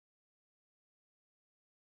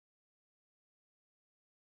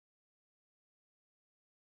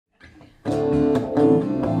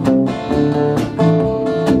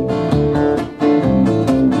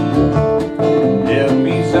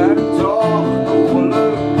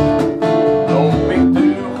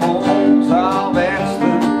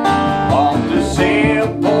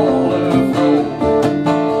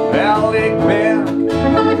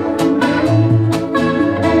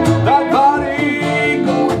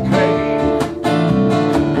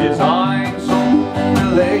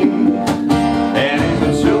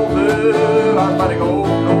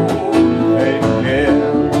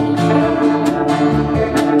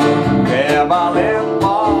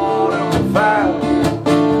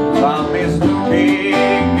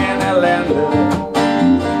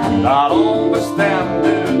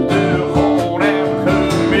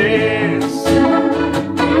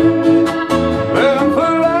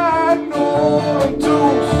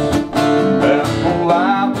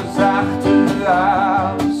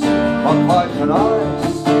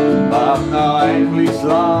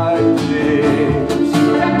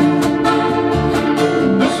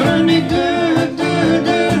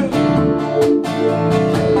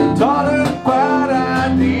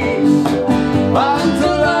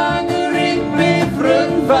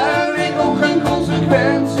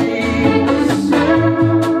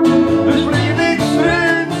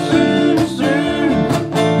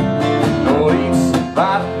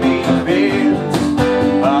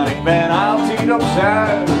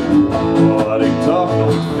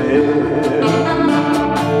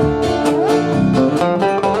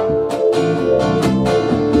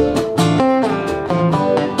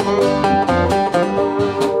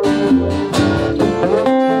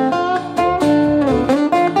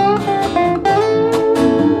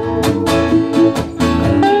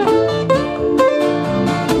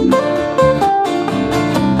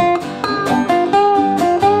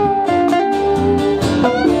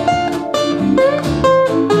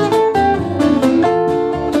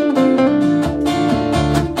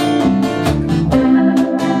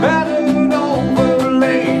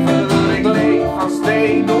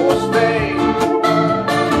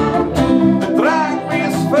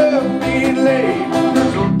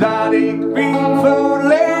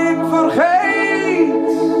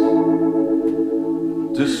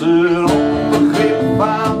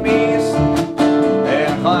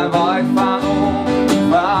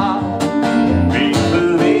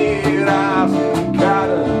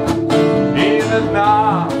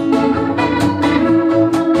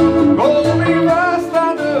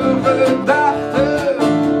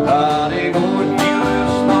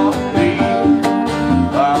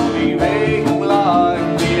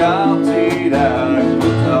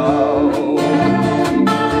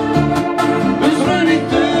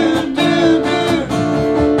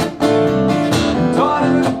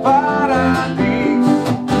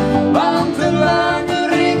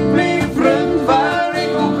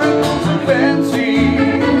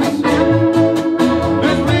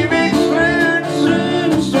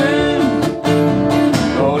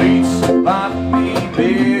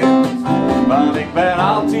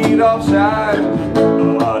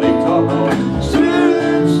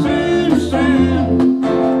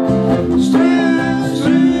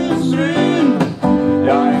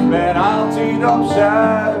op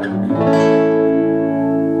zuik.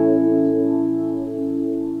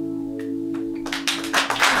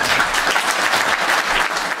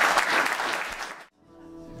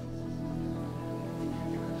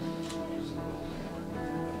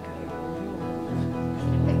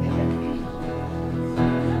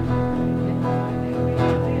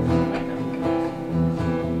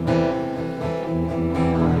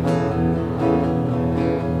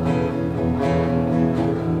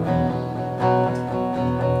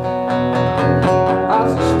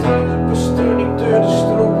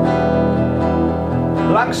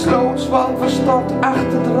 Langs Slootswand verstand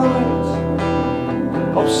achterdraait,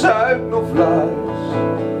 op Zuid of Vries,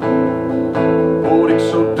 hoor ik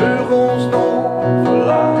zo deugels nog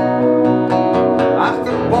verlaat.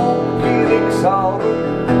 Achter boomkie linkshouden,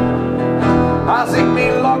 als ik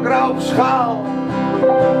mijn langer op schaal,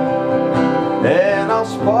 en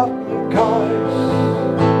als wat mijn kuis,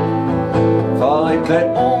 val ik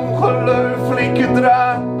de ongelooflijke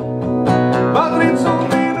draad, wat erin zo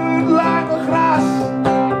in het lange gras.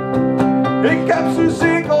 Ik heb zo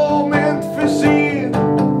ziek om in het vizier.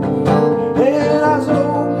 En als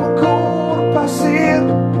ook mijn koor passeert,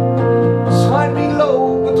 schijnt mijn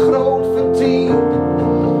loop het groot vertier.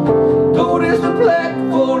 Door is de plek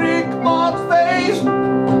waar ik moet wezen,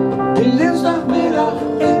 die dinsdagmiddag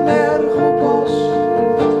in Mergelbos.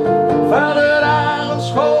 Verder aan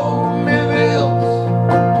schoon en wild,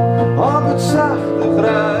 op het zachte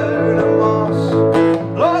gruine mos.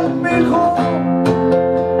 Laat me gaan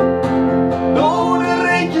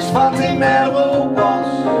wat in Mergelbos,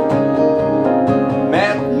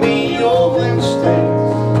 met mijn ogen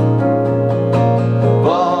steeds,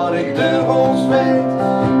 wat ik dubbels weet.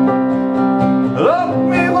 Laat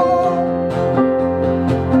me gaan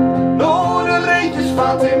door de reetjes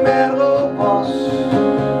wat in Mergelbos,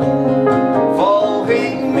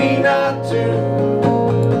 volging mijn natuur,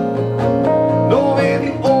 door weer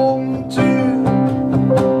die ontuur,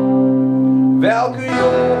 welke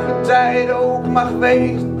jonge tijd ook mag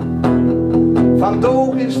wezen. Van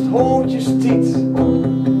doog is het hoontjestiet.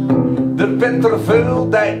 Er bent er veel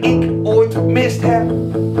die ik ooit gemist heb.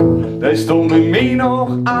 Die stonden mij nog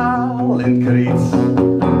al in het kriet.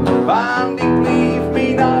 Want ik bleef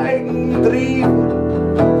mijn eigen drijven.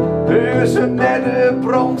 Heuse net de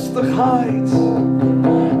bronstigheid.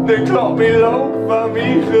 De klap in loop van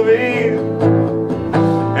mijn geweer.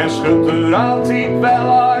 En schudt er altijd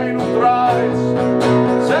wel een op draait.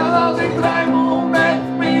 Zelfs als ik draai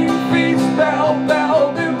met mijn fiets. Bel,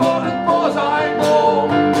 nu wordt het bos eenmaal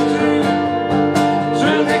zuur.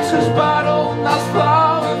 Zul ik gespaard als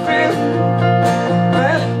blauwe vis,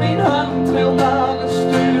 met mijn hand tril naar het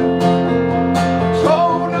stuur.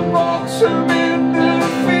 Schone boksen in de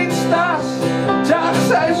fietstas,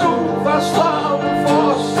 jagseizoen van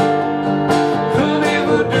Slauwenvos.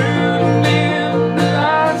 Gelieve duren in de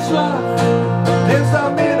aanslag,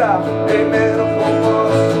 dinsdagmiddag in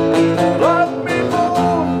Mergelbos. Laat me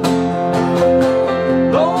voor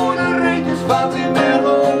door de ritjes wat in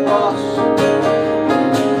Mergelbos,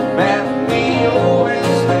 met Mio en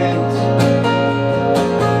Steens,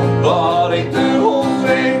 wat ik de ons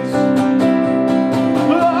weet.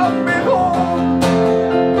 Laat me gaan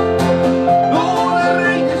door de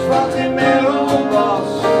ritjes wat in Mergelbos,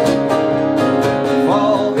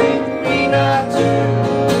 volg ik mijn natuur,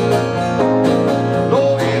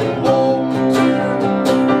 door in ontuur.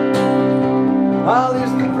 Al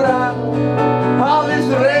is de praat, al is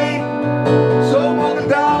de reen, zo moet het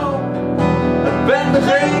down, het ben er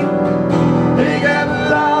geen. Ik heb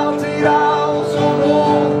het altijd al zo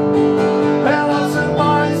hoog, en als het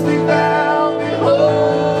mais die wel niet hoog.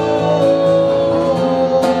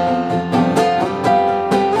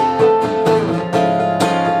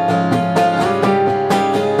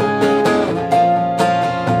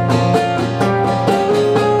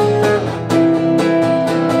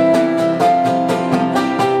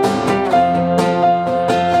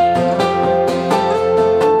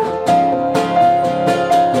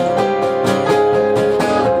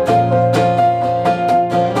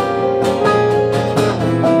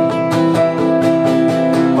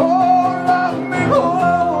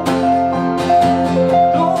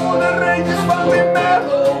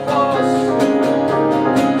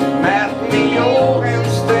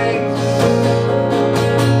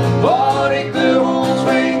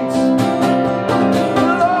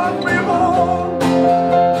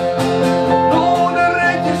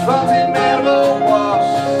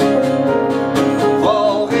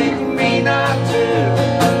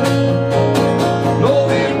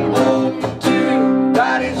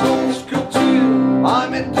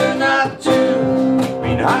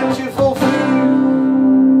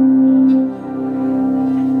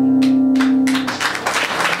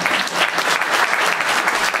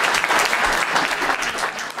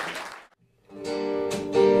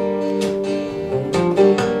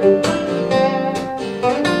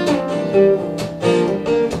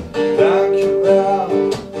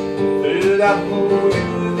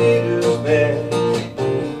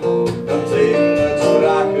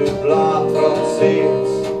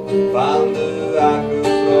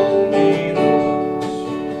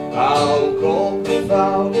 Ook op de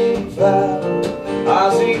fouten vuil,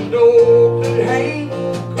 als ik door erheen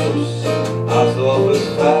kus, alsof het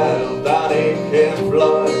vuil dat ik hem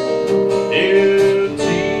vluit, in het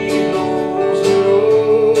zieloze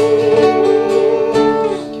roos.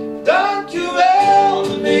 Dankjewel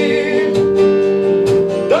meneer,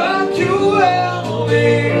 dankjewel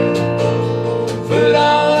meneer, voor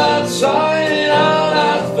al dat zijn en al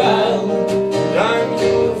dat vuil.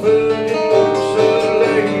 Dankjewel voor dit luxe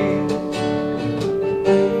leven.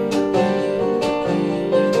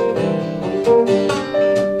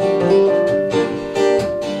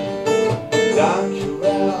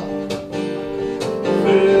 Dankjewel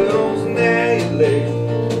voor ons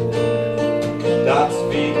Nederland, dat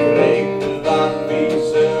we kregen wat we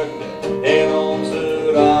zochten en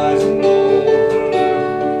onze reizen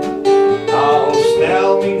overlucht. Al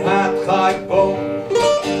snel mijn hart gaat boom,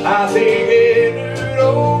 als ik in uw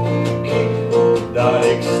ogen kijk, dat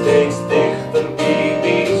ik steeds dichter bij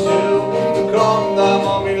die zullen kom, dan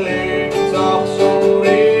mag mijn leven toch zo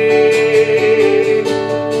reed.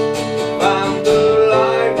 Want de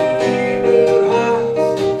lijf in de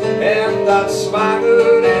haast, en dat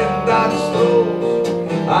zwanger en dat stoot,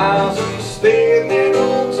 als een steen in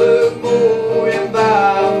onze mooie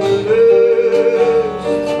warme rust.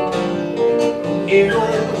 In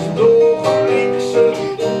ons dagelijkse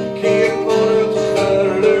keer wordt het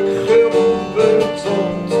geluk gewoon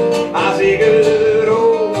betoond. Als ik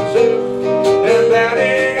erover zucht, dan ben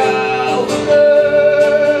ik al gerust.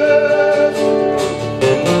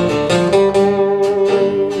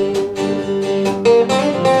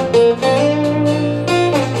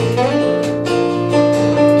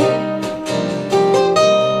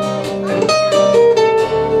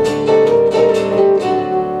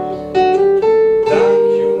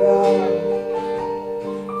 Dankjewel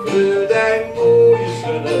voor die mooie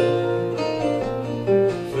zonne,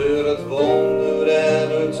 voor het wonder en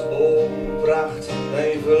het onpracht,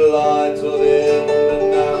 die verleidt tot in de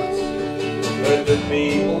nacht, met het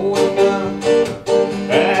mooi maakt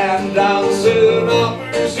en dansen op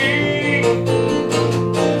muziek.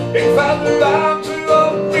 Ik val de buiten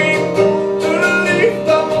op in de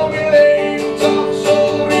liefde om je leven toch zo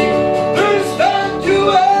riek. Dus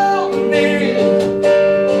dankjewel meneer,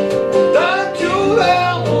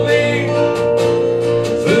 dankjewel meneer,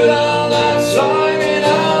 voor al dat zijn en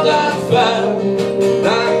al dat vuil.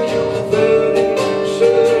 Dankjewel voor dit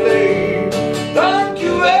luxe leven.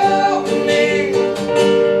 Dankjewel meneer,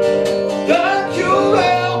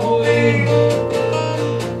 dankjewel meneer.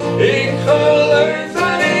 Ik geloof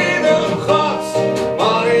aan in een God,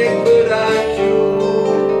 maar ik bedank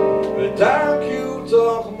je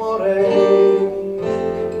toch maar één.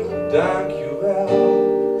 Dankjewel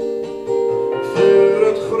voor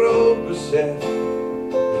het groot besef,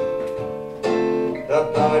 dat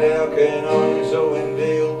nooit elke nooit zo in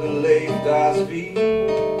wilde leeft als wie.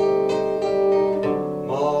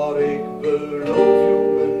 Maar ik beloof je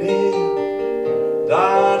meneer,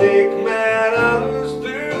 dat ik met alles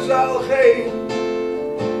duur zal geven,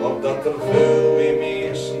 opdat er veel meer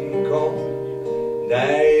mensen komen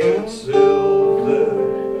die het zullen.